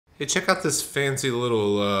Hey, check out this fancy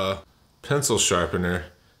little pencil sharpener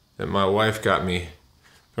that my wife got me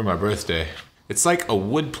for my birthday. It's like a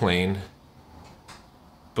wood plane,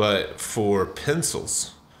 but for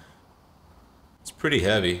pencils. It's pretty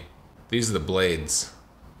heavy. These are the blades.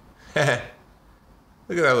 Look at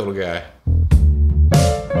that little guy.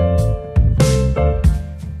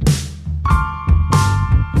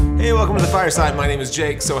 Hey, welcome to the Fireside. My name is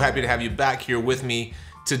Jake. So happy to have you back here with me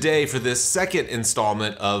today for this second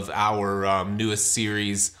installment of our newest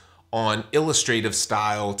series on illustrative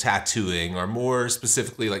style tattooing, or more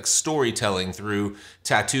specifically like storytelling through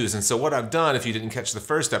tattoos. And so what I've done, if you didn't catch the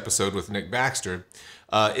first episode with Nick Baxter,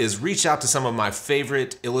 is reach out to some of my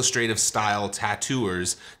favorite illustrative style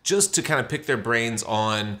tattooers just to kind of pick their brains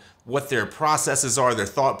on what their processes are, their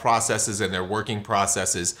thought processes and their working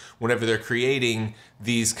processes whenever they're creating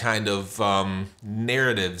these kind of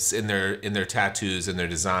narratives in their tattoos and their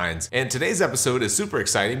designs. And today's episode is super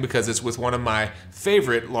exciting because it's with one of my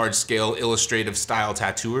favorite large-scale illustrative style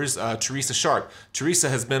tattooers, Teresa Sharpe. Teresa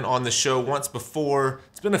has been on the show once before.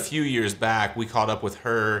 It's been a few years back. We caught up with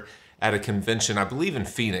her at a convention, I believe in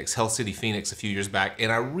Phoenix, Hell City, Phoenix, a few years back.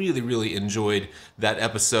 And I really, really enjoyed that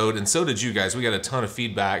episode. And so did you guys. We got a ton of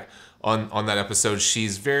feedback on that episode.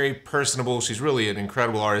 She's very personable. She's really an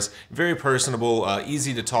incredible artist. Very personable,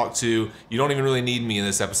 easy to talk to. You don't even really need me in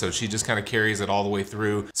this episode. She just kind of carries it all the way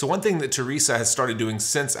through. So one thing that Teresa has started doing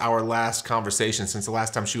since our last conversation, since the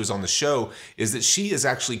last time she was on the show, is that she is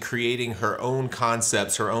actually creating her own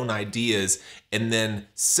concepts, her own ideas, and then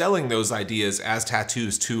selling those ideas as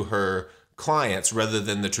tattoos to her clients, rather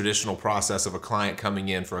than the traditional process of a client coming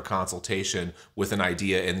in for a consultation with an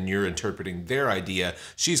idea and you're interpreting their idea.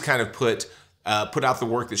 She's kind of put out the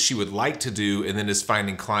work that she would like to do, and then is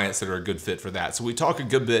finding clients that are a good fit for that. So we talk a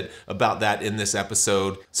good bit about that in this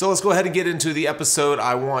episode. So let's go ahead and get into the episode.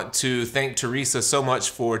 I want to thank Teresa so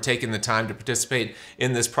much for taking the time to participate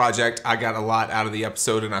in this project. I got a lot out of the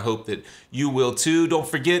episode, and I hope that you will too. Don't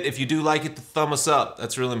forget, if you do like it, to thumb us up.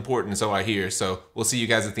 That's really important, so I hear. So we'll see you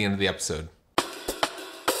guys at the end of the episode.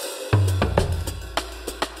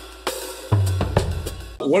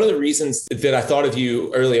 One of the reasons that I thought of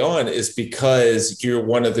you early on is because you're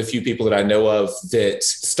one of the few people that I know of that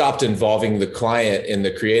stopped involving the client in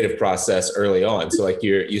the creative process early on. So like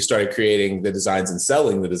you started creating the designs and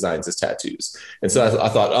selling the designs as tattoos. And so I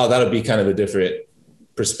thought, oh, that'll be kind of a different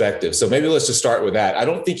perspective. So maybe let's just start with that. I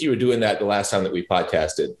don't think you were doing that the last time that we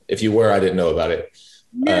podcasted. If you were, I didn't know about it.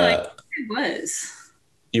 No, I think I was.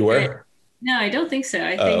 You were? No, I don't think so.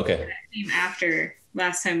 I think okay. That came after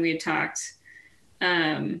last time we had talked.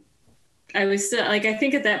 I was still like, I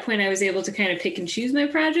think at that point I was able to kind of pick and choose my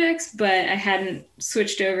projects, but I hadn't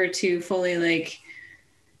switched over to fully like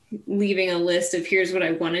leaving a list of here's what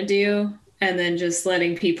I want to do, and then just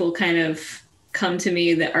letting people kind of come to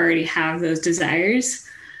me that already have those desires.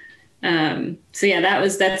 So yeah,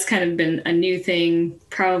 that's kind of been a new thing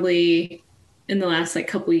probably in the last like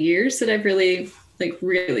couple of years that I've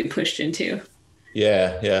really pushed into.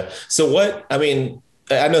 Yeah. So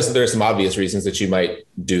I know there are some obvious reasons that you might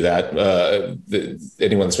do that.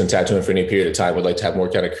 Anyone that's been tattooing for any period of time would like to have more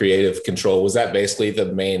kind of creative control. Was that basically the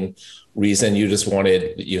main reason you just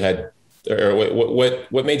wanted, or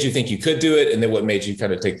what made you think you could do it? And then what made you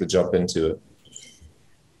kind of take the jump into it?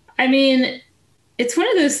 I mean, it's one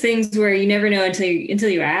of those things where you never know until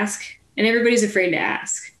you ask, and everybody's afraid to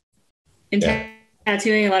ask. In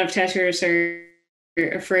tattooing, a lot of tattooers are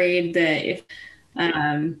afraid that if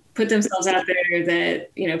put themselves out there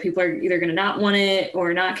that, people are either going to not want it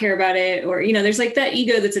or not care about it, or, there's like that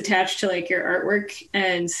ego that's attached to like your artwork,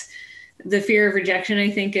 and the fear of rejection,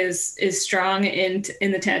 I think is strong in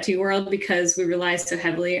the tattoo world because we rely so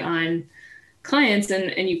heavily on clients.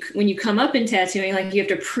 And when you come up in tattooing, like you have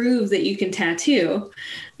to prove that you can tattoo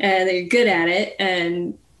and that you're good at it.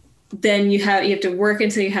 And then you have to work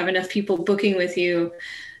until you have enough people booking with you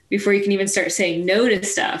before you can even start saying no to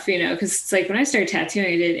stuff, because it's like when I started tattooing,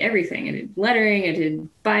 I did everything. I did lettering, I did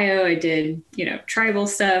bio, I did, tribal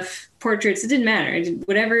stuff, portraits. It didn't matter. I did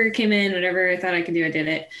whatever came in, whatever I thought I could do, I did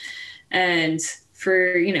it. And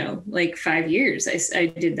for, like 5 years, I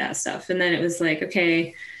did that stuff. And then it was like,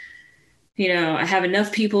 okay, I have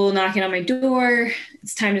enough people knocking on my door.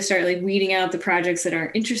 It's time to start like weeding out the projects that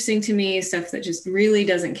aren't interesting to me, stuff that just really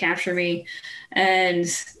doesn't capture me. And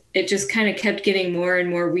it just kind of kept getting more and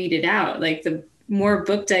more weeded out. Like the more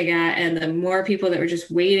booked I got and the more people that were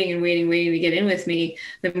just waiting to get in with me,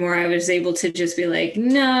 the more I was able to just be like,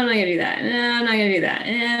 no, I'm not gonna do that. No, I'm not gonna do that.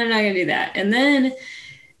 I'm not gonna do that. And then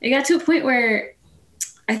it got to a point where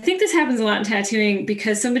I think this happens a lot in tattooing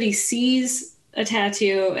because somebody sees a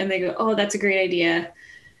tattoo and they go, oh, that's a great idea.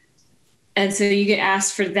 And so you get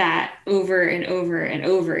asked for that over and over and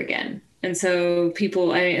over again. And so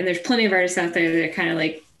people, and there's plenty of artists out there that kind of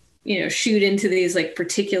like, shoot into these like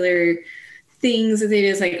particular things that they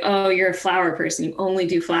just like, oh, you're a flower person. You only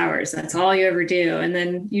do flowers. That's all you ever do. And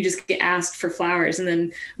then you just get asked for flowers. And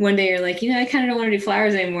then one day you're like, I kind of don't want to do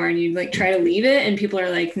flowers anymore. And you like try to leave it. And people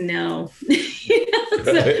are like, no.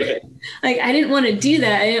 So, like, I didn't want to do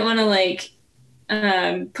that. I didn't want to like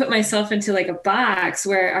put myself into like a box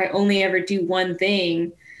where I only ever do one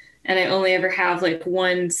thing. And I only ever have like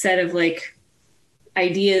one set of like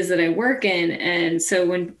ideas that I work in. And so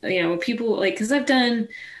when, when people like, cause I've done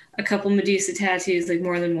a couple Medusa tattoos, like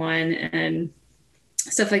more than one and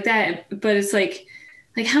stuff like that. But it's like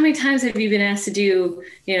how many times have you been asked to do,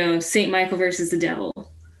 Saint Michael versus the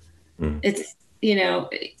devil? It's,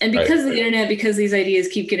 and because of the internet, because these ideas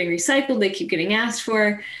keep getting recycled, they keep getting asked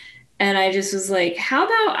for. And I just was like, how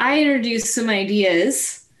about I introduce some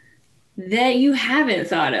ideas that you haven't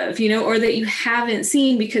thought of, or that you haven't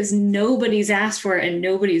seen because nobody's asked for it and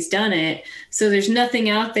nobody's done it. So there's nothing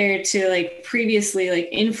out there to like previously like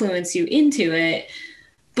influence you into it.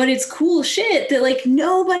 But it's cool shit that like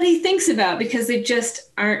nobody thinks about because they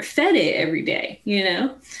just aren't fed it every day,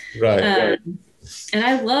 Right. And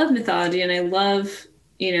I love mythology and I love,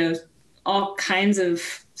 all kinds of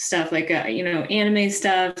stuff like, anime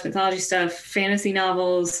stuff, mythology stuff, fantasy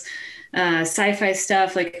novels, sci-fi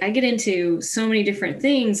stuff. Like I get into so many different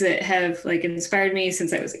things that have like inspired me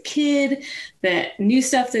since I was a kid, that new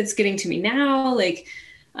stuff that's getting to me now, like,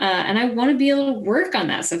 and I want to be able to work on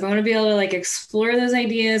that stuff. I want to be able to like explore those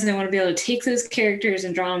ideas. And I want to be able to take those characters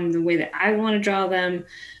and draw them the way that I want to draw them,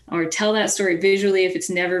 or tell that story visually if it's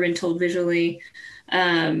never been told visually.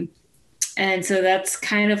 And so that's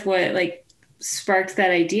kind of what like sparked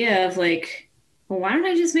that idea of like, well, why don't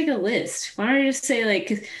I just make a list? Why don't I just say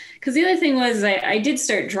like, because the other thing was I did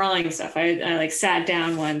start drawing stuff. I like sat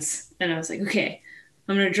down once and I was like, okay,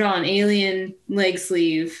 I'm going to draw an alien leg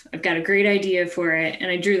sleeve. I've got a great idea for it. And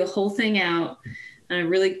I drew the whole thing out and I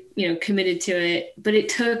really, committed to it. But it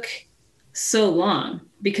took so long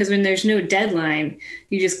because when there's no deadline,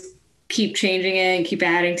 you just keep changing it and keep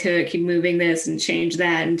adding to it, keep moving this and change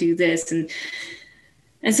that and do this. And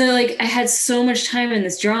so like I had so much time in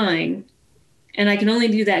this drawing and I can only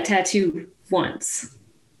do that tattoo once.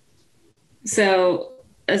 So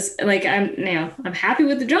as like, I'm happy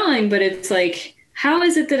with the drawing, but it's like, how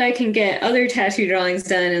is it that I can get other tattoo drawings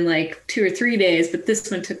done in like 2 or 3 days, but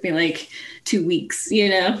this one took me like 2 weeks,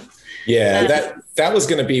 Yeah, that was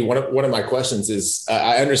going to be one of my questions is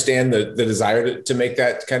I understand the desire to make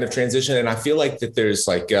that kind of transition. And I feel like that there's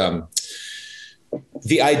like,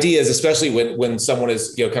 the idea is, especially when someone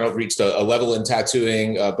has kind of reached a level in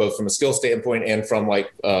tattooing, both from a skill standpoint and from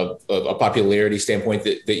like a popularity standpoint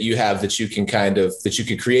that you have, that you can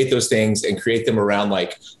create those things and create them around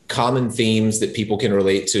like common themes that people can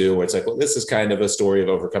relate to, where it's like, well, this is kind of a story of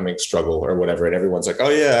overcoming struggle or whatever. And everyone's like, oh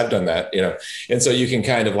yeah, I've done that, And so you can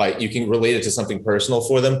kind of like, you can relate it to something personal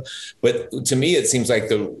for them. But to me, it seems like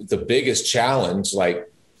the biggest challenge,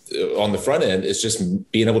 like on the front end, is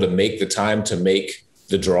just being able to make the time to make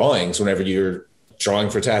the drawings whenever you're drawing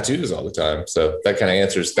for tattoos all the time. So that kind of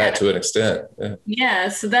answers that to an extent. Yeah.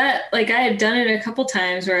 So that, like, I had done it a couple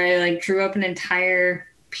times where I like drew up an entire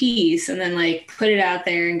piece and then like put it out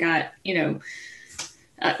there and got,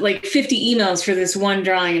 like 50 emails for this one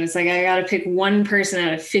drawing. And it's like, I got to pick one person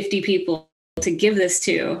out of 50 people to give this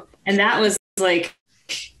to. And that was like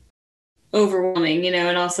overwhelming,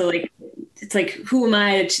 and also like, it's like, who am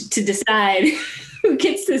I to decide who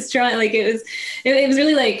gets this drawing? Like it was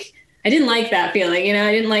really like, I didn't like that feeling,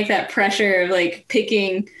 I didn't like that pressure of like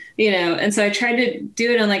picking, and so I tried to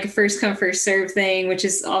do it on like a first come, first serve thing, which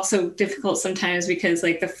is also difficult sometimes because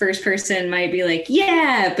like the first person might be like,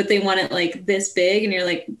 yeah, but they want it like this big. And you're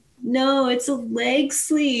like, no, it's a leg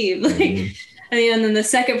sleeve. Like, and then the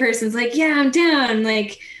second person's like, yeah, I'm down.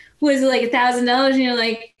 Like, was it like $1,000? And you're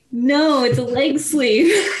like, no, it's a leg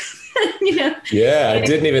sleeve. Yeah, I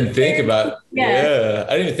didn't even think about. Yeah,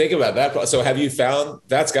 I didn't even think about that. So have you found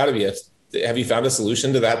have you found a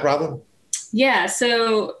solution to that problem? Yeah.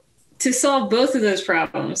 So to solve both of those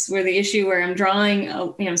problems, where the issue where I'm drawing,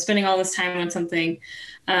 I'm spending all this time on something,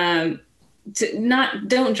 don't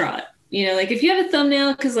draw it. Like if you have a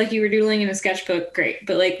thumbnail, because like you were doodling in a sketchbook, great.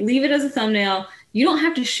 But like leave it as a thumbnail. You don't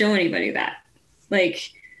have to show anybody that.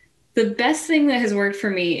 Like the best thing that has worked for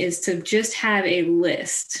me is to just have a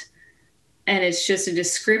list. And it's just a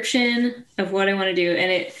description of what I want to do.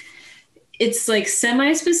 And it's like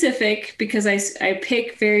semi-specific because I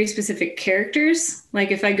pick very specific characters. Like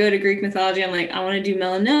if I go to Greek mythology, I'm like, I want to do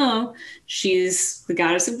Melano. She's the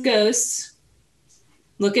goddess of ghosts.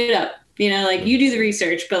 Look it up. You know, like you do the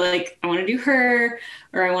research, but like I want to do her,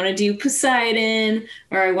 or I want to do Poseidon,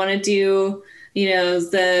 or I want to do, you know,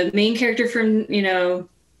 the main character from, you know,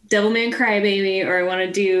 Devilman Crybaby, or I want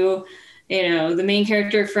to do, you know, the main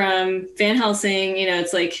character from Van Helsing. You know,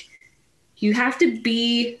 it's like you have to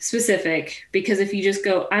be specific, because if you just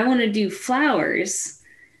go, I want to do flowers,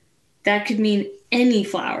 that could mean any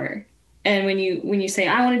flower. And when you say,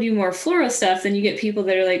 I want to do more floral stuff, then you get people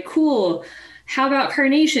that are like, cool, how about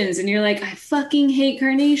carnations? And you're like, I fucking hate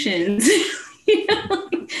carnations. You know,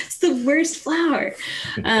 it's the worst flower.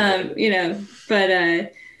 You know,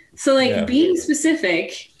 but so like being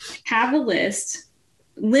specific, have a list,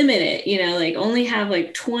 limit it, you know, like only have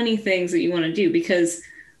like 20 things that you want to do, because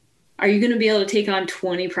are you going to be able to take on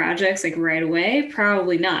 20 projects like right away?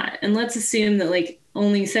 Probably not. And let's assume that like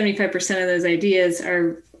only 75% of those ideas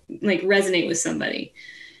are like resonate with somebody.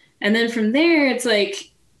 And then from there, it's like,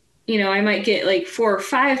 you know, I might get like 4 or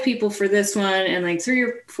 5 people for this one, and like 3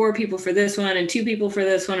 or 4 people for this one, and 2 people for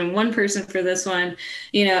this one, and 1 person for this one,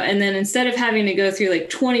 you know, and then instead of having to go through like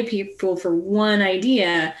 20 people for one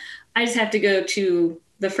idea, I just have to go to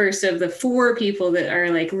the first of the 4 people that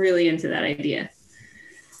are like really into that idea.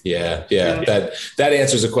 Yeah. That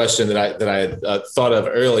answers a question that I had thought of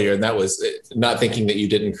earlier, and that was not thinking that you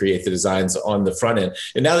didn't create the designs on the front end.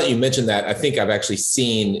 And now that you mentioned that, I think I've actually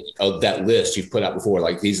seen that list you've put out before.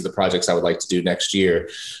 Like, these are the projects I would like to do next year.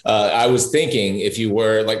 I was thinking, if you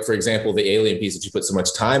were like, for example, the alien piece that you put so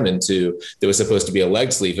much time into, that was supposed to be a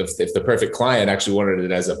leg sleeve. If the perfect client actually wanted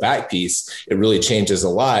it as a back piece, it really changes a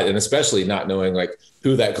lot. And especially not knowing like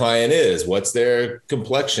who that client is, what's their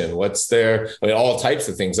complexion, all types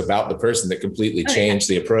of things about the person that completely change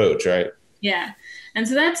the approach, right? Yeah. And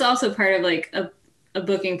so that's also part of like a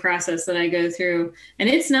booking process that I go through. And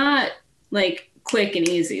it's not like quick and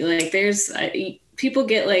easy. Like people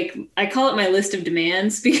get like, I call it my list of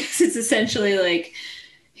demands, because it's essentially like,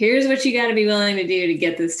 here's what you got to be willing to do to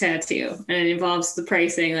get this tattoo. And it involves the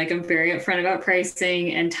pricing. Like, I'm very upfront about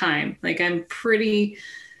pricing and time. Like, I'm pretty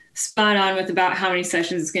spot on with about how many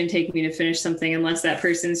sessions it's going to take me to finish something, unless that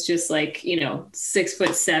person's just like, you know,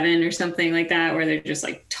 6'7" or something like that, where they're just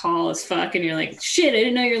like tall as fuck, and you're like, shit, I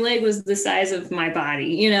didn't know your leg was the size of my body,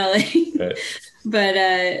 you know, like, right.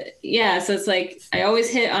 But yeah, so it's like I always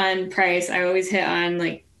hit on price, I always hit on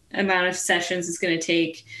like amount of sessions it's going to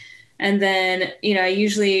take, and then, you know, I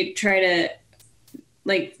usually try to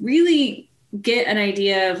like really get an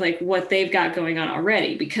idea of like what they've got going on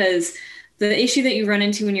already, because the issue that you run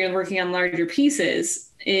into when you're working on larger pieces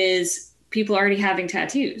is people already having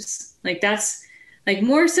tattoos. Like, that's like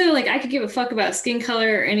more so like I could give a fuck about skin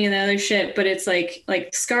color or any of the other shit, but it's like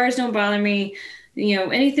scars don't bother me, you know,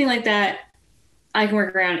 anything like that. I can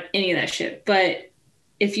work around any of that shit. But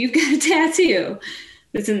if you've got a tattoo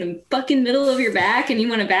that's in the fucking middle of your back and you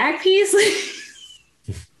want a back piece,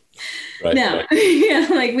 like, right, no, right. You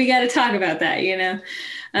know, like, we got to talk about that, you know?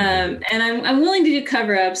 And I'm willing to do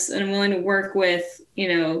cover-ups, and I'm willing to work with, you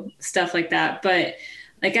know, stuff like that. But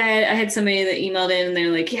like I had somebody that emailed in, and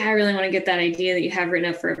they're like, yeah, I really want to get that idea that you have written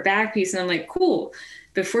up for a back piece. And I'm like, cool.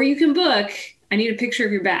 Before you can book, I need a picture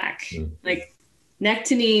of your back, like neck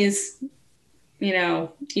to knees. You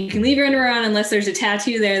know, you can leave your underwear on unless there's a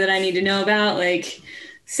tattoo there that I need to know about. Like,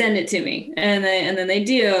 send it to me. And then they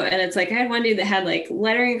do. And it's like, I had one dude that had like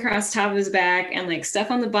lettering across the top of his back and like stuff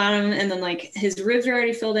on the bottom. And then like his ribs are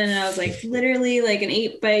already filled in. And I was like, literally like an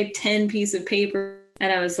 8x10 piece of paper.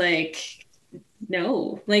 And I was like,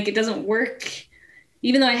 no, like, it doesn't work.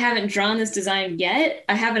 Even though I haven't drawn this design yet,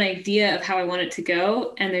 I have an idea of how I want it to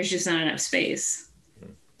go. And there's just not enough space.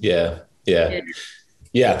 Yeah.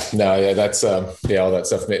 No, that's all that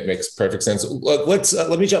stuff makes perfect sense.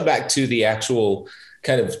 Let me jump back to the actual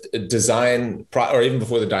kind of design or even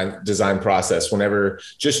before the design process, whenever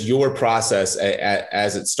just your process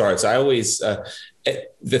as it starts. I always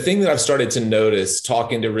the thing that I've started to notice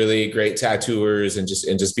talking to really great tattooers and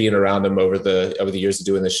just being around them over the years of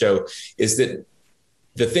doing the show is that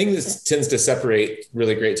the thing that tends to separate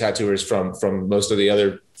really great tattooers from most of the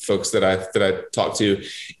other folks that I talk to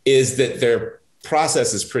is that their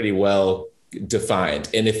process is pretty well defined.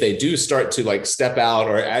 And if they do start to like step out,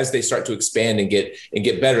 or as they start to expand and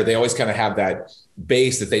get better, they always kind of have that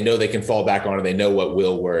base that they know they can fall back on, and they know what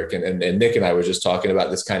will work. And Nick and I were just talking about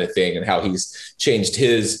this kind of thing and how he's changed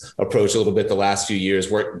his approach a little bit the last few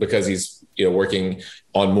years, because he's, you know, working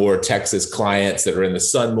on more Texas clients that are in the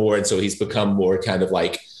sun more. And so he's become more kind of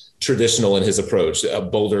like traditional in his approach,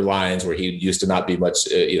 bolder lines where he used to not be much,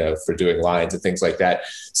 for doing lines and things like that.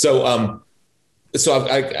 So, so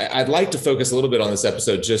I'd like to focus a little bit on this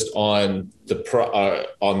episode, just on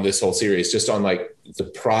on this whole series, just on like the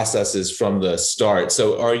processes from the start.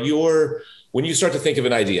 So when you start to think of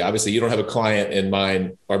an idea, obviously you don't have a client in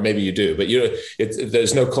mind, or maybe you do, but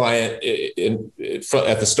there's no client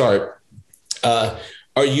at the start.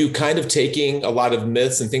 Are you kind of taking a lot of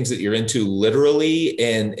myths and things that you're into literally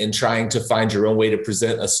and trying to find your own way to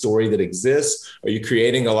present a story that exists? Are you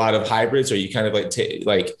creating a lot of hybrids? Are you kind of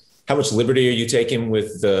like how much liberty are you taking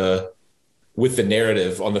with the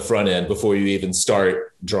narrative on the front end before you even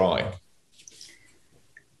start drawing?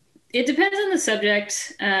 It depends on the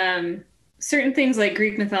subject. Certain things like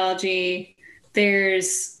Greek mythology,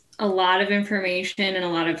 there's a lot of information and a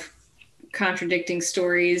lot of contradicting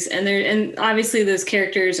stories, and obviously those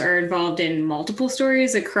characters are involved in multiple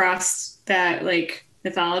stories across that like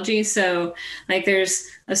mythology. So like there's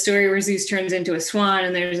a story where Zeus turns into a swan,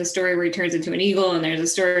 and there's a story where he turns into an eagle, and there's a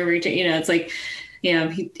story where it's like,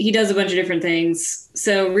 he does a bunch of different things.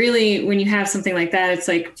 So really when you have something like that, it's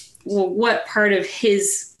like, well, what part of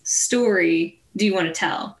his story do you want to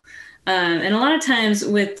tell? And a lot of times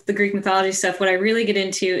with the Greek mythology stuff, what I really get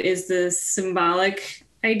into is the symbolic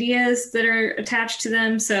ideas that are attached to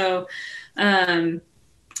them. So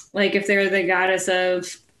like if they're the goddess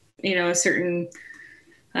of, a certain,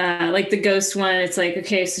 like the ghost one, it's like,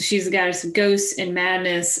 okay, so she's the goddess of ghosts and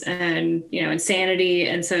madness and, insanity.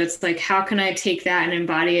 And so it's like, how can I take that and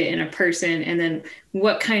embody it in a person? And then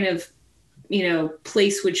what kind of,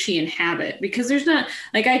 place would she inhabit? Because there's not,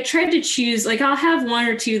 like, I tried to choose, like, I'll have one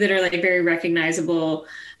or two that are like very recognizable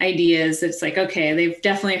ideas. It's like, okay, they've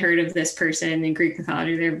definitely heard of this person in Greek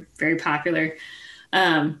mythology. They're very popular.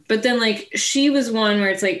 But then like, she was one where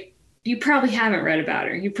it's like, you probably haven't read about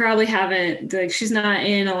her. You probably haven't, like, she's not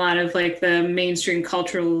in a lot of like the mainstream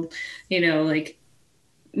cultural, like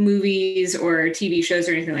movies or TV shows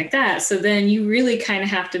or anything like that. So then you really kind of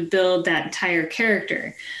have to build that entire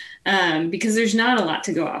character. Because there's not a lot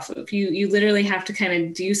to go off of. You literally have to kind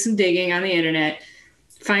of do some digging on the internet,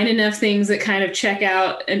 find enough things that kind of check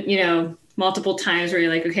out, and multiple times where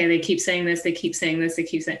you're like, okay, they keep saying this, they keep saying this, they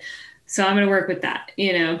keep saying, so I'm going to work with that,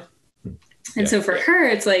 And so for her,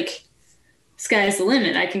 it's like, sky's the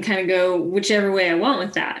limit. I can kind of go whichever way I want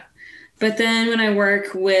with that. But then when I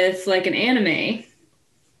work with like an anime,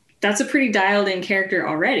 that's a pretty dialed in character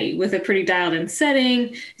already with a pretty dialed in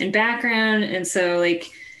setting and background. And so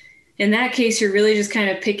like, in that case, you're really just kind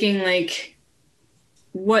of picking like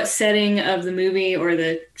what setting of the movie or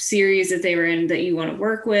the series that they were in that you want to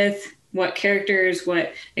work with, what characters,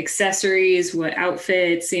 what accessories, what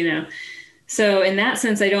outfits, So in that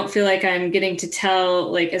sense, I don't feel like I'm getting to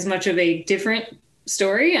tell like as much of a different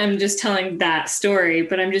story. I'm just telling that story,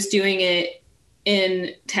 but I'm just doing it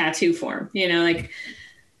in tattoo form,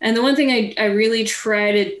 and the one thing I really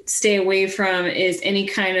try to stay away from is any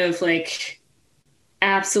kind of like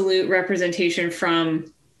absolute representation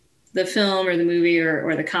from the film or the movie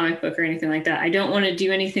or the comic book or anything like that. I don't want to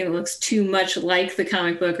do anything that looks too much like the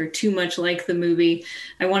comic book or too much like the movie.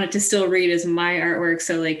 I want it to still read as my artwork.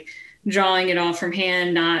 So like drawing it all from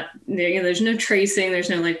hand, not, there's no tracing, there's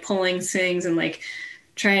no like pulling things and like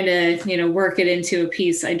trying to, work it into a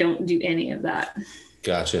piece. I don't do any of that.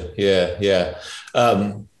 Gotcha. Yeah. Yeah.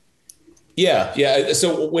 Yeah.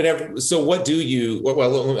 So what do you,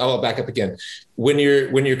 well, I'll back up again. When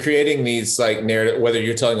you're creating these like narrative, whether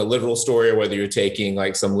you're telling a literal story or whether you're taking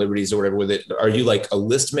like some liberties or whatever with it, are you like a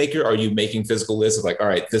list maker? Are you making physical lists of like, all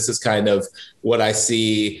right, this is kind of what I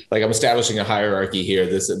see. Like I'm establishing a hierarchy here.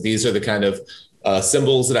 These are the kind of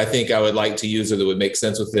symbols that I think I would like to use or that would make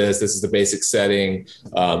sense with this. This is the basic setting.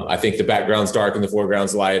 I think the background's dark and the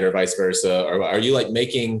foreground's light or vice versa. Or are you like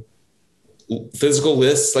making physical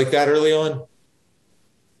lists like that early on?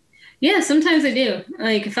 Yeah, sometimes I do.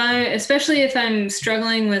 Like especially if I'm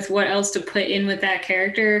struggling with what else to put in with that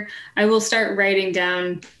character, I will start writing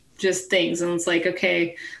down just things. And it's like,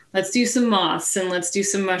 okay, let's do some moths and let's do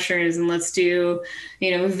some mushrooms and let's do,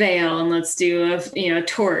 veil and let's do a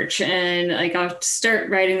torch. And like, I'll start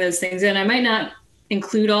writing those things in. I might not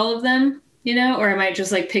include all of them, or I might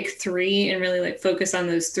just like pick 3 and really like focus on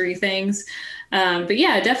those 3 things. But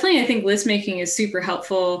yeah, definitely. I think list making is super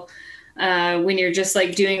helpful when you're just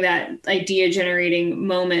like doing that idea generating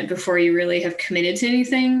moment before you really have committed to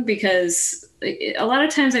anything, because a lot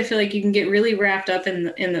of times I feel like you can get really wrapped up in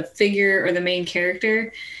the figure or the main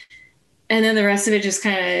character. And then the rest of it just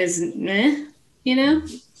kind of is, meh,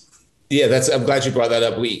 Yeah, I'm glad you brought that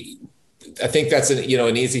up. I think that's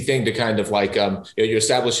an easy thing to kind of like, you're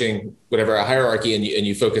establishing whatever a hierarchy and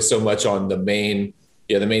you focus so much on the main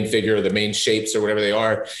the main figure or the main shapes or whatever they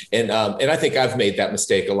are. And I think I've made that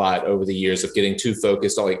mistake a lot over the years of getting too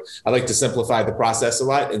focused. I like to simplify the process a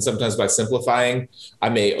lot. And sometimes by simplifying, I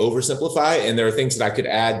may oversimplify. And there are things that I could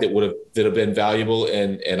add that have been valuable.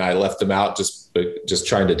 And I left them out just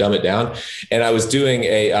trying to dumb it down. And I was doing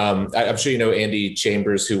I'm sure you know Andy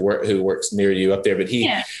Chambers, who works near you up there, but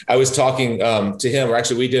I was talking to him, or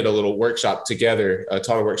actually we did a little workshop together,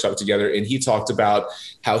 taught a workshop together. And he talked about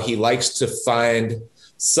how he likes to find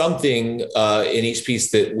something in each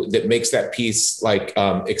piece that makes that piece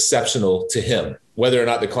exceptional to him. Whether or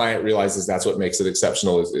not the client realizes that's what makes it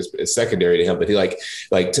exceptional is secondary to him. But he like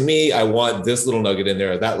to me, I want this little nugget in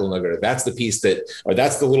there, or that little nugget, or that's the piece or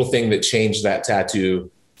that's the little thing that changed that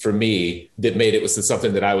tattoo for me, that made it was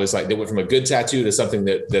something that I was like, that went from a good tattoo to something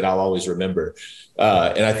that I'll always remember.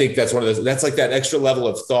 And I think that's that's like that extra level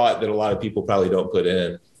of thought that a lot of people probably don't put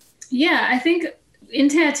in. Yeah, I think in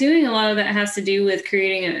tattooing, a lot of that has to do with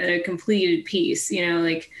creating a completed piece.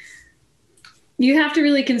 You have to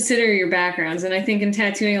really consider your backgrounds. And I think in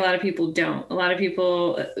tattooing, a lot of people don't. A lot of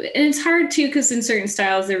people, and it's hard too, because in certain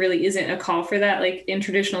styles, there really isn't a call for that. Like in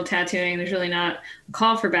traditional tattooing, there's really not a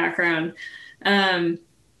call for background.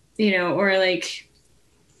 Or like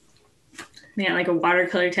a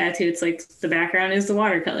watercolor tattoo, it's like the background is the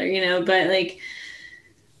watercolor, but like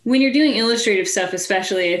when you're doing illustrative stuff,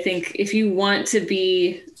 especially, I think if you want to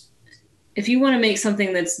make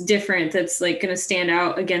something that's different, that's like going to stand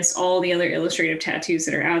out against all the other illustrative tattoos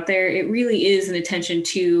that are out there, it really is an attention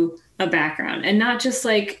to a background, and not just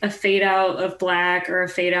like a fade out of black or a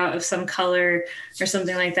fade out of some color or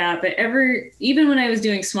something like that. But even when I was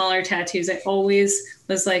doing smaller tattoos, I always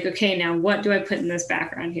was like, okay, now what do I put in this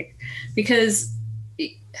background here? Because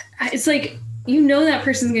it's like, that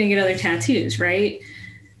person's going to get other tattoos, right?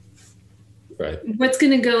 Right. What's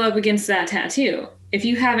going to go up against that tattoo? If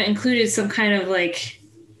you haven't included some kind of like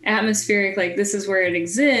atmospheric, like this is where it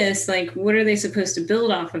exists, like what are they supposed to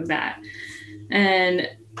build off of that? And,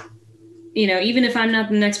 even if I'm not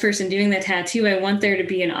the next person doing the tattoo, I want there to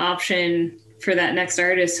be an option for that next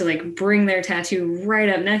artist to like bring their tattoo right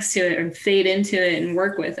up next to it and fade into it and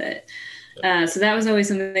work with it. So that was always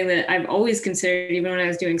something that I've always considered, even when I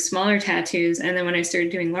was doing smaller tattoos. And then when I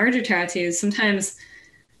started doing larger tattoos, sometimes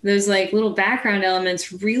those like little background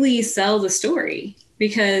elements really sell the story,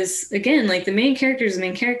 because again, like the main character is the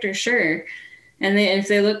main character, sure. And if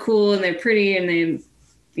they look cool and they're pretty and they,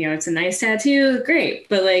 it's a nice tattoo, great.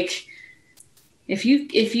 But like, if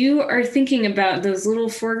you are thinking about those little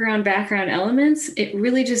foreground background elements, it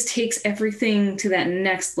really just takes everything to that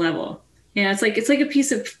next level. It's like a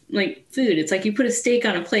piece of like food. It's like you put a steak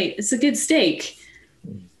on a plate. It's a good steak.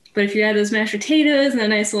 But if you add those mashed potatoes and a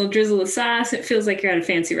nice little drizzle of sauce, it feels like you're at a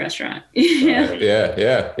fancy restaurant. Yeah,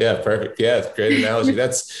 perfect. Yeah, it's a great analogy.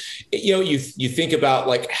 That's, you think about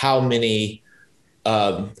like how many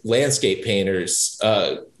landscape painters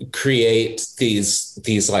create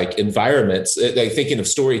these like environments, like thinking of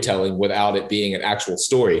storytelling without it being an actual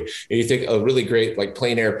story. And you think a really great like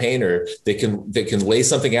plein air painter that can lay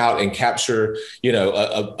something out and capture,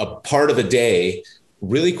 a part of a day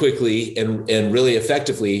really quickly and really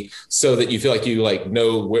effectively, so that you feel like you like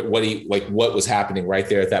know what was happening right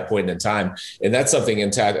there at that point in time. And that's something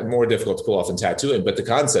more difficult to pull off in tattooing, but the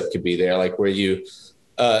concept could be there, like where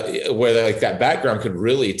like that background could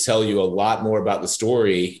really tell you a lot more about the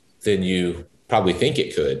story than you probably think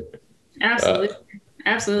it could.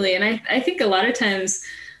 Absolutely. And I think a lot of times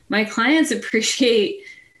my clients appreciate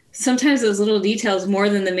sometimes those little details more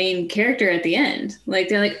than the main character at the end. Like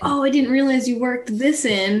they're like, oh, I didn't realize you worked this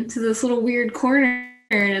in to this little weird corner.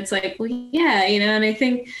 And it's like, well, yeah, and I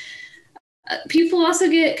think people also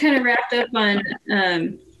get kind of wrapped up on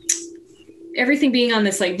everything being on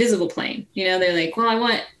this like visible plane. They're like, well, I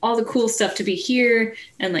want all the cool stuff to be here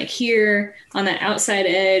and like here on that outside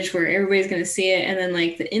edge where everybody's going to see it. And then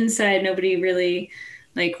like the inside, nobody really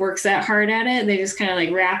like works that hard at it. They just kind of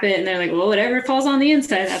like wrap it and they're like, well, whatever falls on the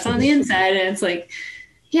inside, that's on the inside. And it's like,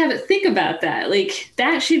 yeah, but think about that. Like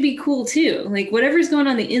that should be cool too. Like whatever's going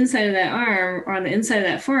on the inside of that arm or on the inside of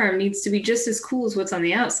that forearm needs to be just as cool as what's on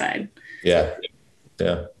the outside. Yeah.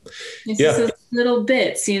 It's just those little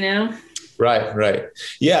bits, Right.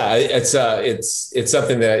 Yeah. It's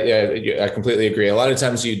something that I completely agree. A lot of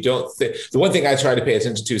times you don't think. The one thing I try to pay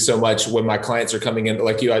attention to so much when my clients are coming in,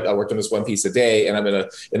 like you, I work on this one piece a day and I'm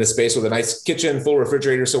in a space with a nice kitchen, full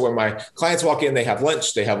refrigerator. So when my clients walk in, they have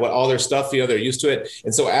lunch, they have all their stuff, they're used to it.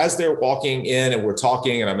 And so as they're walking in and we're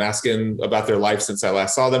talking and I'm asking about their life since I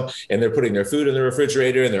last saw them, and they're putting their food in the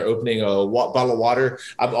refrigerator and they're opening a bottle of water,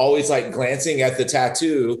 I'm always like glancing at the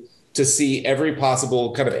tattoo to see every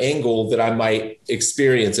possible kind of angle that I might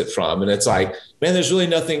experience it from. And it's like, man, there's really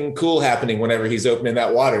nothing cool happening whenever he's opening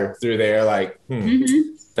that water through there. Like,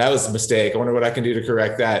 that was a mistake. I wonder what I can do to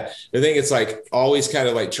correct that. I think it's like always kind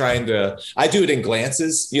of like trying to, I do it in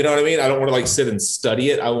glances, you know what I mean? I don't want to like sit and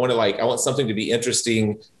study it. I want something to be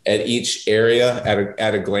interesting at each area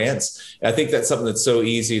at a glance. And I think that's something that's so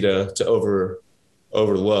easy to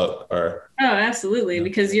overlook. Or absolutely.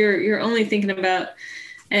 Because you're only thinking about,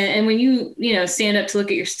 and when you stand up to look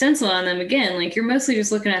at your stencil on them again, like you're mostly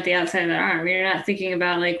just looking at the outside of the arm. You're not thinking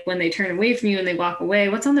about like when they turn away from you and they walk away,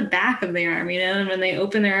 what's on the back of the arm, and when they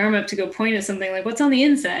open their arm up to go point at something, like what's on the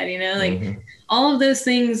inside, like all of those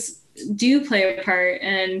things do play a part.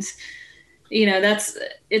 And,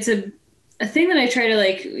 it's a thing that I try to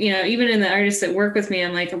like, even in the artists that work with me,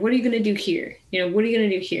 I'm like, what are you going to do here? What are you going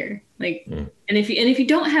to do here? Like, and if you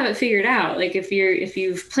don't have it figured out, like if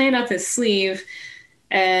you've planned out this sleeve,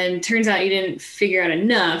 and turns out you didn't figure out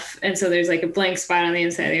enough, and so there's like a blank spot on the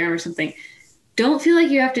inside of the arm or something, don't feel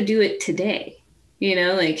like you have to do it today.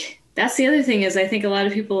 Like that's the other thing is I think a lot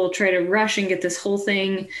of people try to rush and get this whole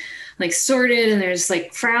thing like sorted, and they're just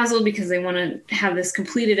like frazzled because they want to have this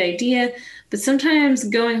completed idea. But sometimes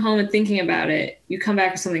going home and thinking about it, you come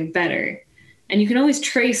back with something better. And you can always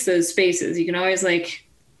trace those spaces. You can always like,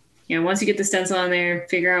 once you get the stencil on there,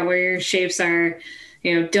 figure out where your shapes are.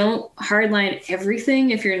 Don't hardline everything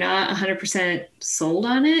if you're not 100% sold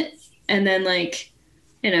on it. And then like,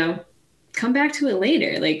 come back to it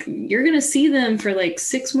later. Like you're going to see them for like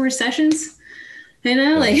 6 more sessions,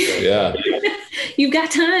 like you've got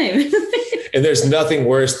time. And there's nothing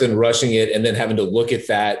worse than rushing it and then having to look at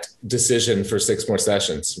that decision for 6 more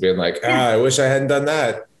sessions, being like, I wish I hadn't done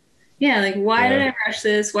that. Yeah. Like, why did I rush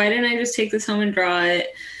this? Why didn't I just take this home and draw it?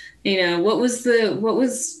 What was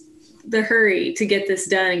the hurry to get this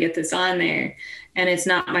done and get this on there? And it's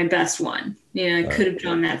not my best one. I could have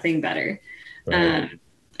drawn that thing better. Right.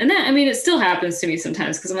 And that, it still happens to me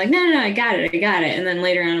sometimes because I'm like, no, I got it. And then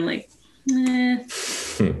later on, I'm like,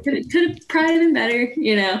 could have probably been better,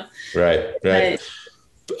 Right.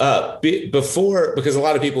 Before, because a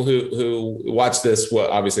lot of people who watch this, well,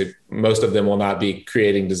 obviously most of them will not be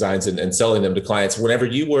creating designs and selling them to clients. Whenever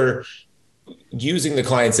you were using the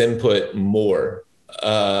client's input more,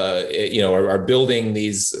 are building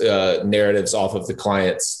these narratives off of the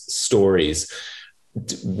client's stories,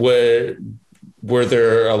 were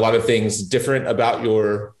there a lot of things different about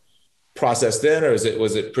your process then, or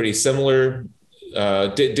was it pretty similar?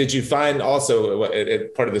 Did you find also,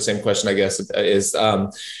 part of the same question, I guess, is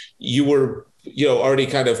you were already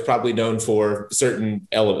kind of probably known for certain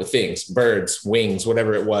element things, birds, wings,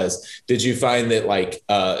 whatever it was. Did you find that like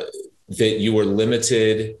that you were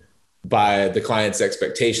limited by the client's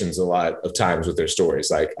expectations a lot of times with their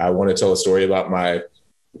stories? Like, I want to tell a story about my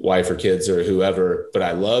wife or kids or whoever, but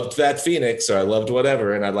I loved that Phoenix, or I loved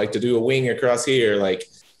whatever, and I'd like to do a wing across here. Like,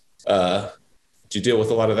 did you deal with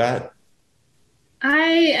a lot of that?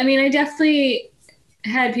 I definitely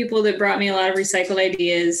had people that brought me a lot of recycled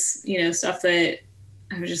ideas, stuff that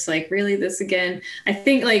I was just like, really, this again? I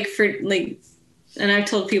think like for like, and I've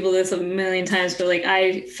told people this a million times, but like,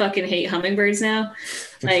 I fucking hate hummingbirds now.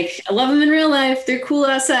 Like, I love them in real life. They're cool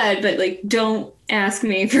outside, but like, don't ask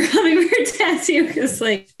me for hummingbird tattoo, because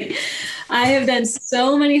like, I have done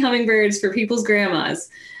so many hummingbirds for people's grandmas.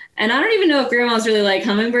 And I don't even know if grandmas really like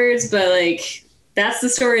hummingbirds, but like, that's the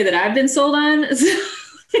story that I've been sold on. So,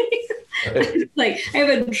 like, I have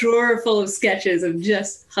a drawer full of sketches of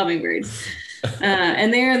just hummingbirds.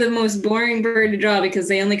 And they are the most boring bird to draw because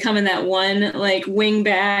they only come in that one, like, wing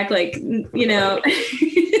back, like,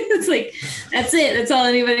 it's like, that's it. That's all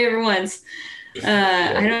anybody ever wants.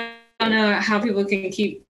 I don't know how people can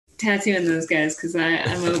keep tattooing those guys, because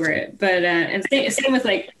I'm over it. But, and same with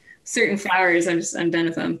like certain flowers. I'm done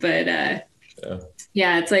with them. But,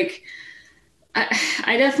 yeah, it's like,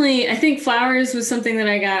 I think flowers was something that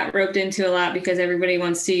I got roped into a lot because everybody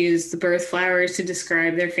wants to use the birth flowers to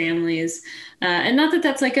describe their families. And not that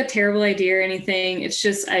that's like a terrible idea or anything. It's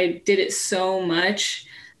just, I did it so much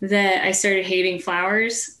that I started hating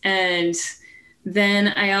flowers. And then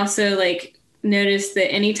I also like noticed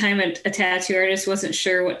that anytime a tattoo artist wasn't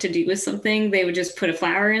sure what to do with something, they would just put a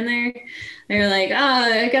flower in there. They're like,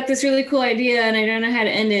 I got this really cool idea and I don't know how to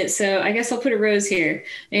end it, so I guess I'll put a rose here,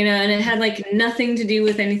 and it had like nothing to do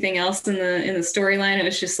with anything else in the storyline. It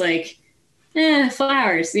was just like,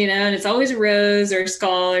 flowers, and it's always a rose or a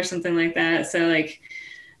skull or something like that. So like,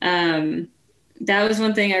 that was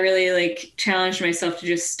one thing I really like challenged myself to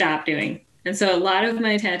just stop doing. And so a lot of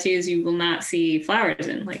my tattoos, you will not see flowers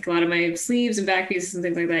in. Like a lot of my sleeves and back pieces and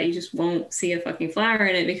things like that, you just won't see a fucking flower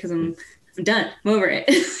in it because I'm I'm done. I'm over it.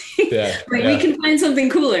 Yeah. Like we can find something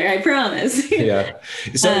cooler. I promise. Yeah.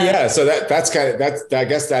 So, so that's I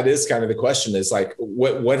guess that is kind of the question is like,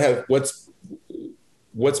 what's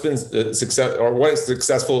been success, or what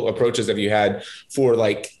successful approaches have you had for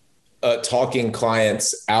like talking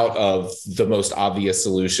clients out of the most obvious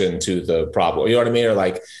solution to the problem? You know what I mean? Or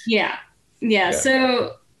like, yeah.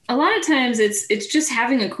 So a lot of times it's just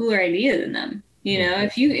having a cooler idea than them. You know,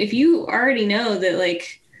 if you already know that,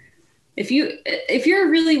 like, if you're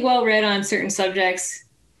really well read on certain subjects,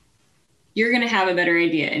 you're going to have a better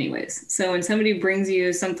idea anyways. So when somebody brings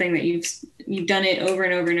you something that you've done it over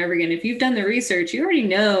and over and over again, if you've done the research, you already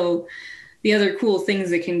know the other cool things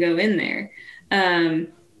that can go in there. And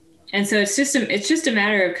so it's just a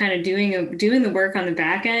matter of kind of doing the work on the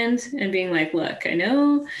back end and being like, look, I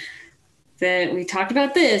know that we talked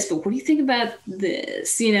about this, but what do you think about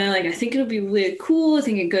this? You know, like, I think it'll be really cool. I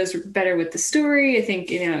think it goes better with the story. I think,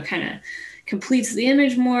 you know, it kind of completes the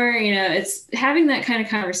image more. You know, it's having that kind of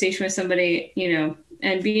conversation with somebody, you know,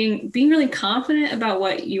 and being really confident about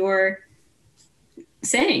what you're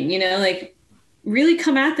saying, you know, like really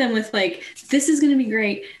come at them with like, this is going to be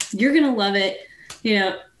great. You're going to love it. You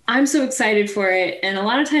know, I'm so excited for it. And a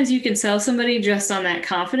lot of times you can sell somebody just on that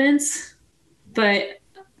confidence, but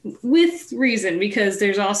with reason, because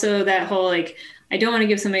there's also that whole, like, I don't want to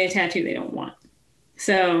give somebody a tattoo they don't want.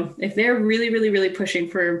 So if they're really, really, really pushing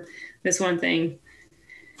for this one thing,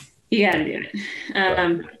 you got to do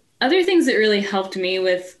it. Other things that really helped me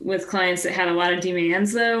with clients that had a lot of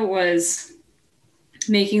demands, though, was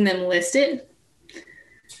making them list it.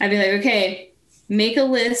 I'd be like, okay, make a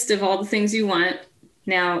list of all the things you want.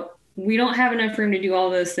 Now, we don't have enough room to do all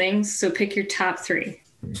those things, so pick your top 3.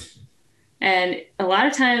 And a lot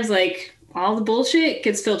of times, like, all the bullshit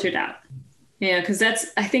gets filtered out. Yeah, because that's,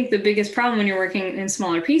 I think, the biggest problem when you're working in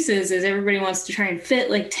smaller pieces is everybody wants to try and fit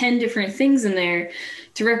like 10 different things in there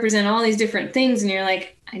to represent all these different things. And you're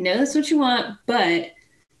like, I know that's what you want, but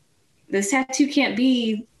this tattoo can't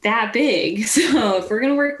be that big. So if we're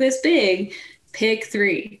going to work this big, pick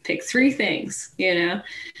 3 things, you know?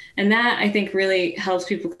 And that, I think, really helps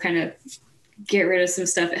people kind of get rid of some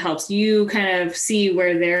stuff. It helps you kind of see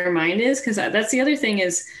where their mind is. Because that's the other thing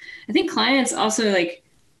is, I think clients also, like,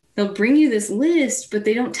 they'll bring you this list, but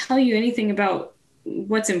they don't tell you anything about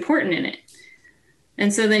what's important in it.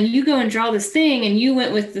 And so then you go and draw this thing and you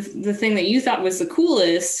went with the thing that you thought was the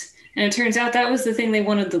coolest. And it turns out that was the thing they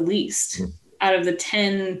wanted the least out of the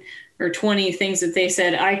 10 or 20 things that they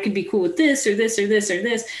said, I could be cool with this or this or this or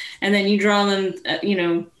this. And then you draw them,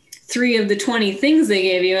 3 of the 20 things they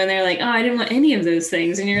gave you. And they're like, oh, I didn't want any of those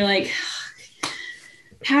things. And you're like,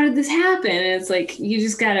 how did this happen? And it's like, you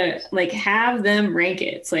just gotta, like, have them rank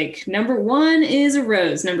it. It's like, number 1 is a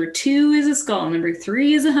rose, number 2 is a skull, number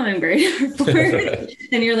 3 is a hummingbird, number 4,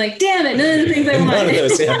 and you're like, damn it, none of the things I wanted. None of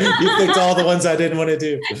those, yeah. You picked all the ones I didn't want to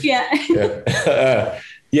do. Yeah.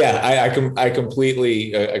 I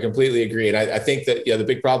completely agree. And I think that, the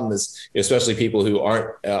big problem is, especially people who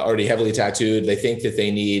aren't already heavily tattooed, they think that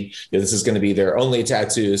they need, this is going to be their only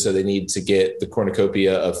tattoo. So they need to get the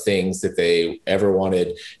cornucopia of things that they ever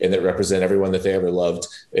wanted and that represent everyone that they ever loved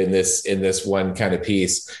in this one kind of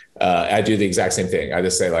piece. I do the exact same thing. I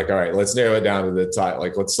just say, like, all right, let's narrow it down to the top.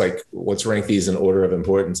 Let's rank these in order of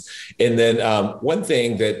importance. And then one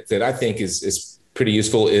thing that I think is pretty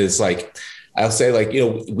useful is, like, I'll say, like,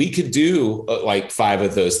 we could do like 5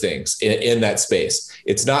 of those things in that space.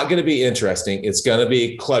 It's not going to be interesting. It's going to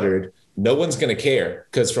be cluttered. No one's going to care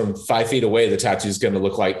because from 5 feet away, the tattoo is going to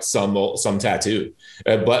look like some tattoo.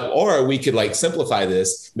 Or we could, like, simplify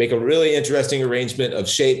this, make a really interesting arrangement of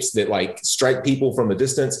shapes that, like, strike people from a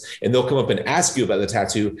distance, and they'll come up and ask you about the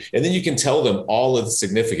tattoo. And then you can tell them all of the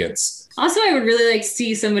significance. Also, I would really like to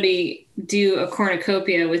see somebody do a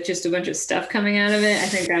cornucopia with just a bunch of stuff coming out of it. I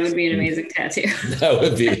think that would be an amazing tattoo. That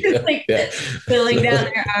would be like filling down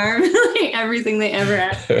their arm, like everything they ever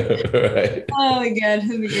asked. Right. Oh my God,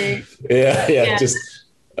 that'd be great. Yeah. Just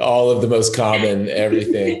all of the most common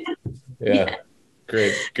everything. Yeah.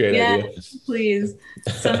 Great idea. Please.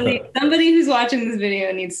 Somebody who's watching this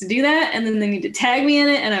video needs to do that, and then they need to tag me in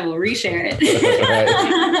it, and I will reshare it.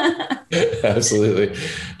 Right. Absolutely.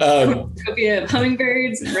 Cornucopia of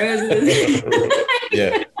hummingbirds and roses.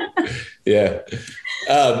 Yeah.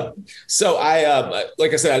 So I,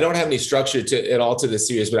 like I said, I don't have any structure at all to this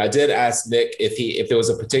series, but I did ask Nick if there was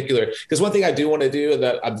a particular, because one thing I do want to do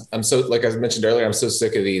that I'm so, like I mentioned earlier, I'm so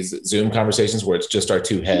sick of these Zoom conversations where it's just our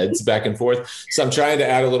 2 heads back and forth. So I'm trying to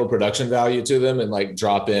add a little production value to them and, like,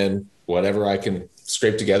 drop in whatever I can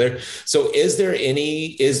scrape together. So is there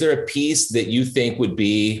a piece that you think would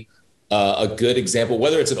be a good example,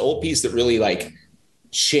 whether it's an old piece that really, like,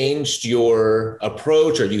 changed your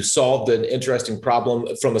approach, or you solved an interesting problem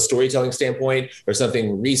from a storytelling standpoint, or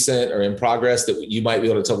something recent or in progress that you might be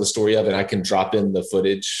able to tell the story of, and I can drop in the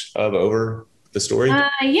footage of over the story?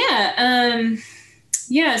 Yeah.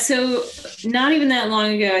 So not even that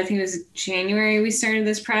long ago, I think it was January, we started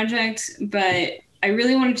this project, but I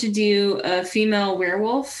really wanted to do a female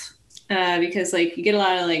werewolf, because like you get a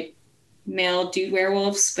lot of like male dude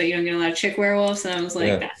werewolves, but you don't get a lot of chick werewolves. And I was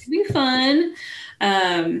like, that could be fun.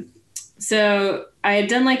 So I had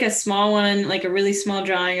done like a small one, like a really small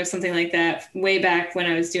drawing of something like that way back when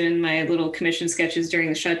I was doing my little commission sketches during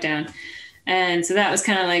the shutdown. And so that was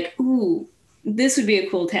kind of like, ooh, this would be a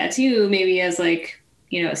cool tattoo, maybe as like,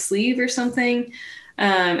 you know, a sleeve or something.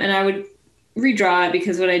 And I would redraw it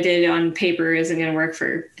because what I did on paper isn't going to work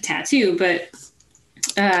for a tattoo, but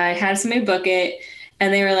I had somebody book it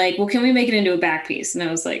and they were like, well, can we make it into a back piece? And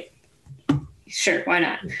I was like, sure, why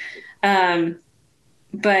not?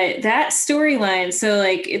 But that storyline, so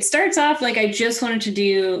like it starts off like I just wanted to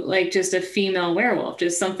do like just a female werewolf,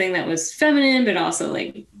 just something that was feminine, but also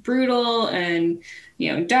like brutal and,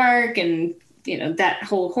 you know, dark and, you know, that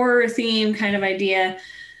whole horror theme kind of idea.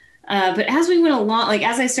 But as we went along, like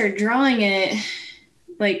as I started drawing it,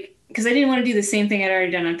 like, because I didn't want to do the same thing I'd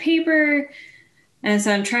already done on paper. And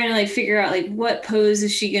so I'm trying to like figure out like what pose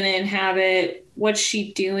is she going to inhabit? What's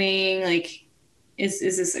she doing? Like, is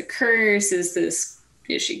this a curse? Is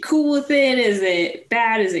she cool with it? Is it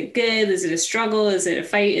bad? Is it good? Is it a struggle? Is it a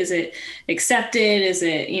fight? Is it accepted? Is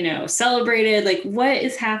it, you know, celebrated? Like, what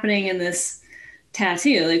is happening in this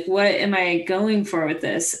tattoo? Like, what am I going for with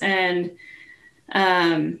this? And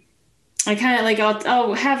I kind of like,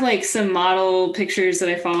 I'll have like some model pictures that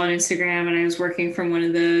I follow on Instagram, and I was working from one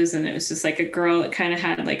of those, and it was just like a girl that kind of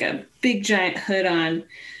had like a big giant hood on,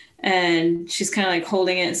 and she's kind of like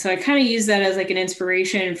holding it. So I kind of used that as like an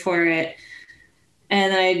inspiration for it.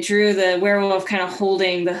 And then I drew the werewolf kind of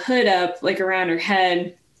holding the hood up like around her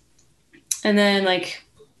head. And then like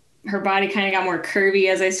her body kind of got more curvy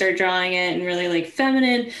as I started drawing it and really like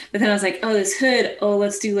feminine. But then I was like, oh, this hood, oh,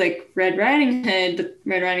 let's do like Red Riding Hood. But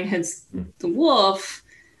Red Riding Hood's the wolf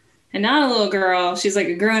and not a little girl. She's like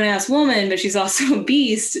a grown ass woman, but she's also a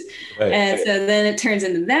beast. Right. And so then it turns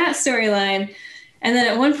into that storyline. And then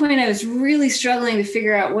at one point I was really struggling to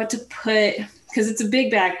figure out what to put, because it's a big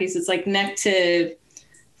back piece. It's like neck to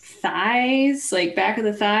thighs, like back of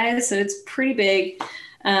the thighs. So it's pretty big.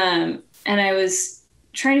 And I was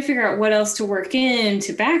trying to figure out what else to work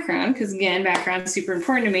into background, because again, background is super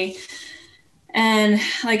important to me. And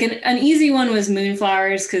like an easy one was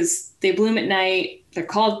moonflowers, because they bloom at night. They're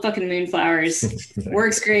called fucking moonflowers.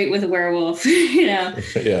 Works great with a werewolf, you know?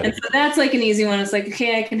 Yeah. And so that's like an easy one. It's like,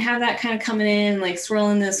 okay, I can have that kind of coming in, like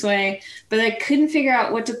swirling this way, but I couldn't figure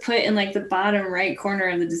out what to put in like the bottom right corner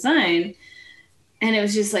of the design. And it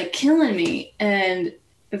was just like killing me. And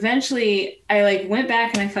eventually I like went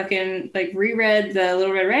back and I fucking like reread the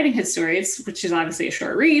Little Red Riding Hood stories, which is obviously a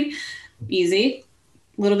short read, easy.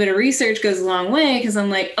 A little bit of research goes a long way, because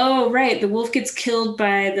I'm like, oh, right, the wolf gets killed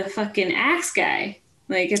by the fucking axe guy.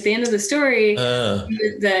 Like at the end of the story,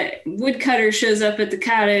 the woodcutter shows up at the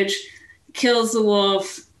cottage, kills the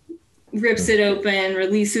wolf, rips it open,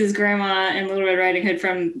 releases Grandma and Little Red Riding Hood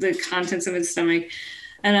from the contents of its stomach.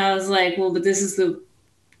 And I was like, well, but this is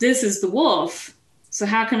the wolf. So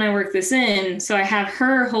how can I work this in? So I have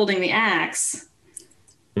her holding the axe.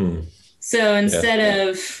 So instead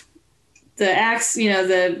of the axe, you know,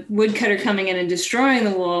 the woodcutter coming in and destroying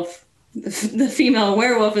the wolf, the female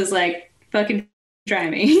werewolf is like, fucking try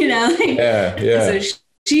me, you know? So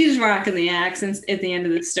she's rocking the axe at the end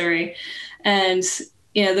of the story. And,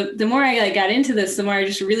 you know, the more I like got into this, the more I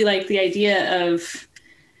just really liked the idea of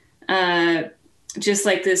just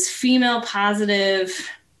like this female positive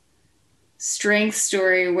strength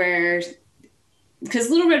story where, because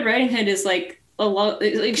Little Red Riding Hood is like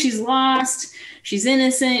like she's lost, she's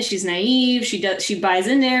innocent, she's naive, she buys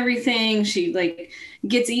into everything, she like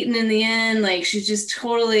gets eaten in the end, like she's just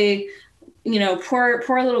totally, you know, poor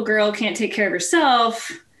little girl, can't take care of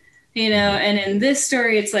herself, you know. And in this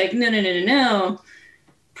story it's like no,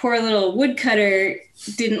 poor little woodcutter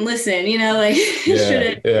didn't listen, you know, like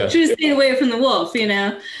should have stayed away from the wolf, you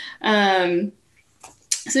know.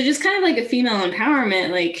 So just kind of like a female empowerment,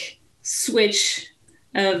 like switch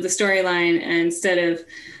of the storyline, instead of,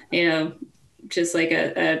 you know, just like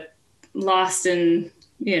a lost and,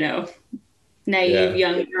 you know, naive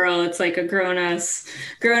young girl. It's like a grown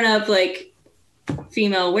up like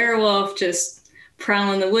female werewolf, just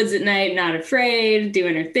prowling the woods at night, not afraid,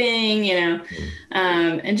 doing her thing, you know.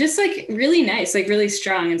 And just like really nice, like really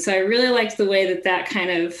strong. And so I really liked the way that kind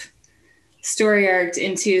of story arced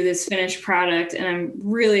into this finished product, and I'm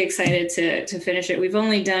really excited to finish it. We've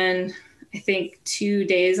only done, I think, 2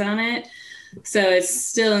 days on it, so it's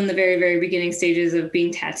still in the very, very beginning stages of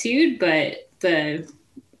being tattooed, but the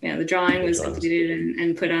drawing was completed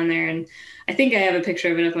and put on there, and I think I have a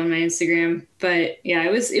picture of it up on my Instagram. But yeah,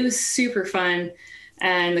 it was super fun.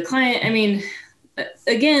 And the client, I mean,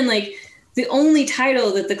 again, like the only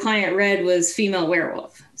title that the client read was female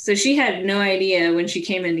werewolf. So she had no idea when she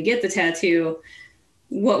came in to get the tattoo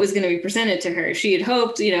what was going to be presented to her. She had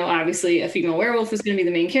hoped, obviously a female werewolf was going to be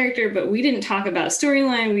the main character, but we didn't talk about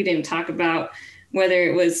storyline. We didn't talk about whether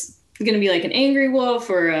it was going to be like an angry wolf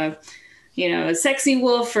or a sexy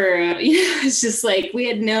wolf, or it's just like we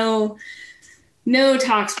had no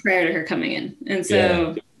talks prior to her coming in. And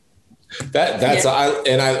so that's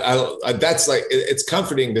like, it's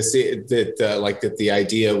comforting to see that like that the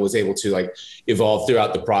idea was able to like evolve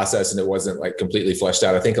throughout the process and it wasn't like completely fleshed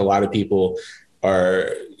out. I think a lot of people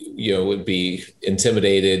would be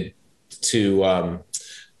intimidated to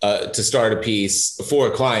start a piece for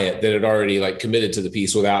a client that had already like committed to the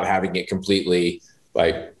piece without having it completely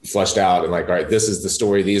like fleshed out and like, all right, this is the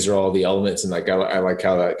story. These are all the elements. And like, I like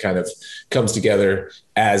how that kind of comes together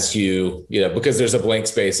as because there's a blank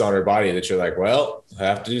space on her body that you're like, well, I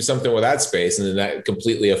have to do something with that space. And then that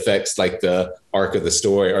completely affects like the arc of the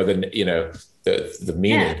story or the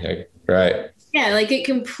meaning. Yeah. Right. Yeah. Like it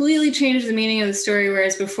completely changed the meaning of the story.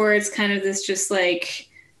 Whereas before it's kind of this just like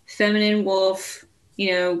feminine wolf,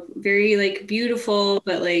 very like beautiful,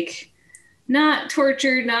 but like not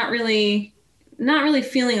tortured, not really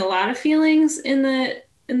feeling a lot of feelings in the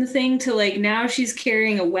thing, to like now she's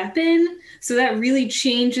carrying a weapon. So that really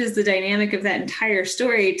changes the dynamic of that entire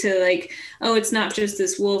story to like, oh, it's not just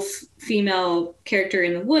this wolf female character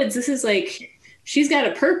in the woods. This is like, she's got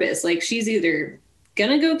a purpose. Like she's either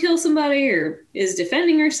gonna go kill somebody or is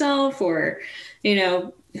defending herself or,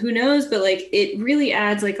 who knows? But like, it really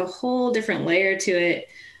adds like a whole different layer to it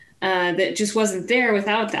that just wasn't there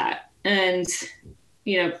without that. And,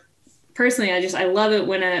 personally, I love it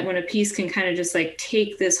when a piece can kind of just like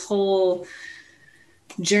take this whole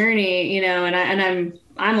journey, and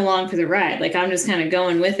I'm along for the ride. Like I'm just kind of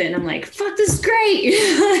going with it, and I'm like, fuck, this is great.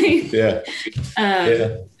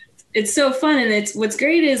 It's so fun. And what's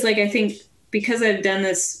great is like, I think because I've done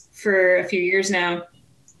this for a few years now,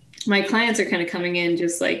 my clients are kind of coming in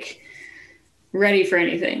just like ready for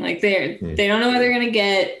anything. Like they don't know what they're going to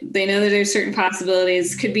get. They know that there's certain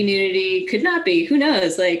possibilities, could be nudity, could not be, who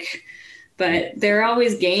knows? Like, but they're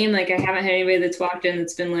always game. Like I haven't had anybody that's walked in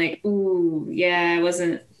that's been like, ooh, yeah, I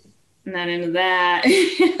wasn't not into that.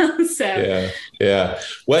 So yeah.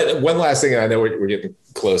 One last thing, and I know we're getting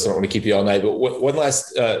close. I don't want to keep you all night, but one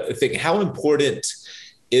last thing. How important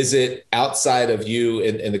is it outside of you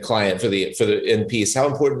and the client for the end piece? How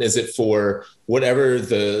important is it for whatever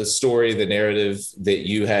the story, the narrative that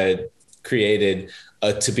you had created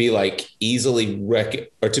to be like easily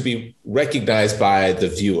to be recognized by the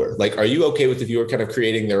viewer? Like, are you okay with the viewer kind of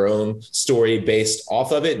creating their own story based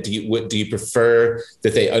off of it? Do you prefer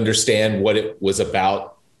that they understand what it was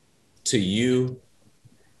about to you?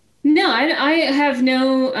 No, I have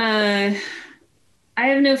no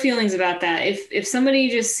feelings about that. If somebody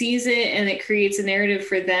just sees it and it creates a narrative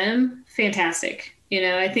for them, fantastic.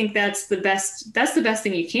 I think that's the best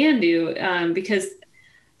thing you can do, because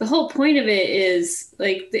the whole point of it is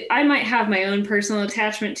like, I might have my own personal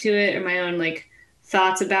attachment to it or my own like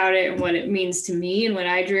thoughts about it and what it means to me and what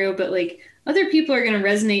I drew, but like other people are going to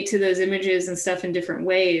resonate to those images and stuff in different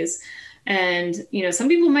ways. And, some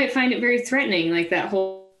people might find it very threatening, like that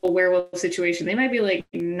whole werewolf situation. They might be like,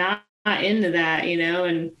 not into that,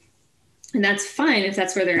 and that's fine if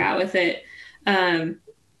that's where they're at with it.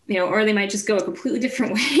 Or they might just go a completely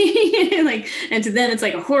different way. Like, and to them, it's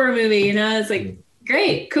like a horror movie, it's like,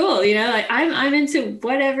 great, cool. Like I'm into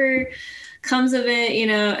whatever comes of it,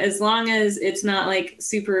 as long as it's not like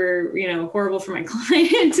super, horrible for my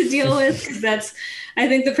client to deal with. Cause I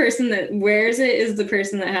think the person that wears it is the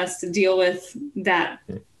person that has to deal with that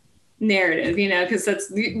narrative, because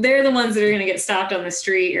they're the ones that are going to get stopped on the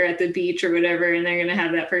street or at the beach or whatever. And they're going to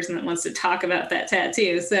have that person that wants to talk about that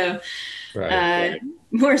tattoo. So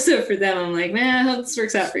more so for them, I'm like, man, I hope this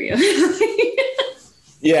works out for you.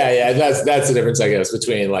 Yeah. That's the difference, I guess,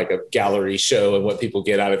 between like a gallery show and what people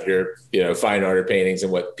get out of your, fine art or paintings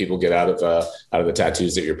and what people get out of the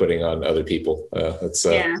tattoos that you're putting on other people. That's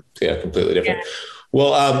completely different. Yeah.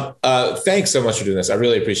 Well, thanks so much for doing this. I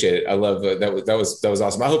really appreciate it. I love that was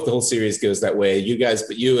awesome. I hope the whole series goes that way.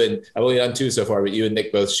 You and I've only done 2 so far, but you and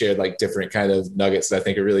Nick both shared like different kind of nuggets that I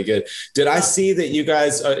think are really good. Did I see that you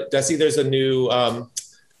guys? Did I see there's a new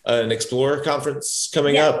an Explorer conference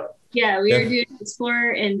coming up? Yeah, we Yeah. are doing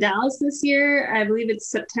Explorer in Dallas this year. I believe it's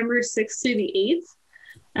September 6th through the 8th.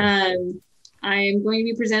 Um, I'm going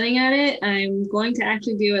to be presenting at it. I'm going to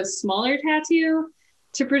actually do a smaller tattoo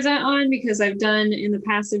to present on because in the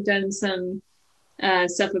past, I've done some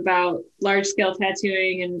stuff about large scale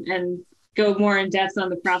tattooing and go more in depth on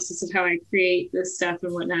the process of how I create this stuff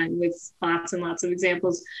and whatnot with lots and lots of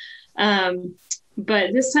examples.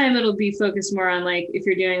 But this time it'll be focused more on like if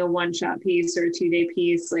you're doing a one-shot piece or a 2-day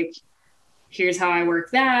piece, like here's how I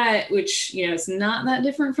work that, which, it's not that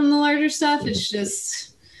different from the larger stuff. It's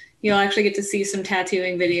just, you'll actually get to see some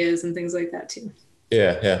tattooing videos and things like that too.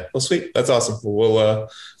 Yeah. Well, sweet. That's awesome. We'll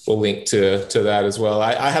link to that as well.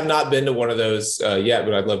 I have not been to one of those yet,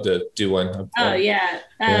 but I'd love to do one. Oh yeah.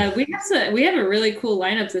 Yeah. We have a really cool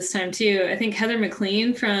lineup this time too. I think Heather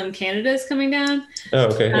McLean from Canada is coming down. Oh,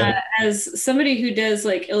 okay. Yeah. As somebody who does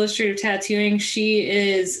like illustrative tattooing, she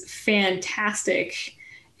is fantastic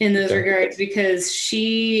in those regards because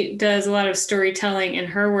she does a lot of storytelling in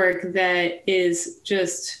her work that is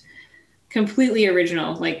just completely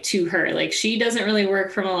original, like to her. Like she doesn't really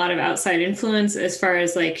work from a lot of outside influence as far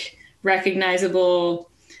as like recognizable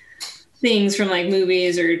things from like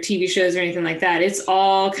movies or TV shows or anything like that. It's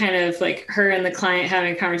all kind of like her and the client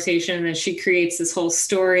having a conversation, and then she creates this whole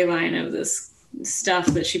storyline of this stuff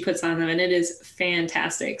that she puts on them, and it is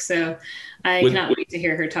fantastic. So I cannot wait to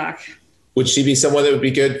hear her talk. Would she be someone that would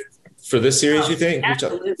be good for this series, you think?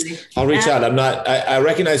 Absolutely. I'll reach out. I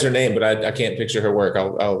recognize her name, but I can't picture her work.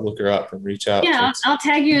 I'll look her up and reach out. Yeah, I'll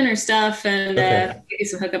tag you in her stuff and give you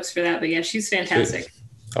some hookups for that. But yeah, she's fantastic. Sweet.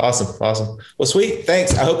 Awesome. Well, sweet.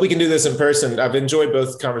 Thanks. I hope we can do this in person. I've enjoyed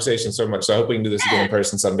both conversations so much. So I hope we can do this again in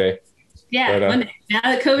person someday. Yeah, one day. Now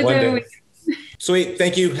that COVID's over. Sweet.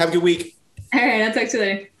 Thank you. Have a good week. All right. I'll talk to you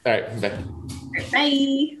later. All right. Bye. All right,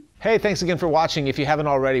 bye. Hey, thanks again for watching. If you haven't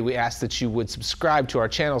already, we ask that you would subscribe to our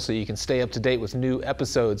channel so you can stay up to date with new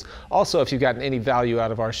episodes. Also, if you've gotten any value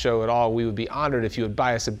out of our show at all, we would be honored if you would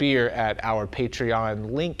buy us a beer at our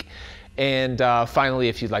Patreon link. And finally,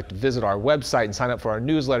 if you'd like to visit our website and sign up for our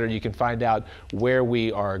newsletter, you can find out where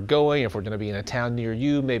we are going, if we're going to be in a town near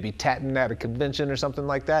you, maybe tatting at a convention or something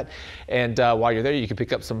like that. And while you're there, you can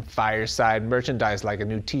pick up some Fireside merchandise like a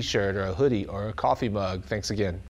new t-shirt or a hoodie or a coffee mug. Thanks again.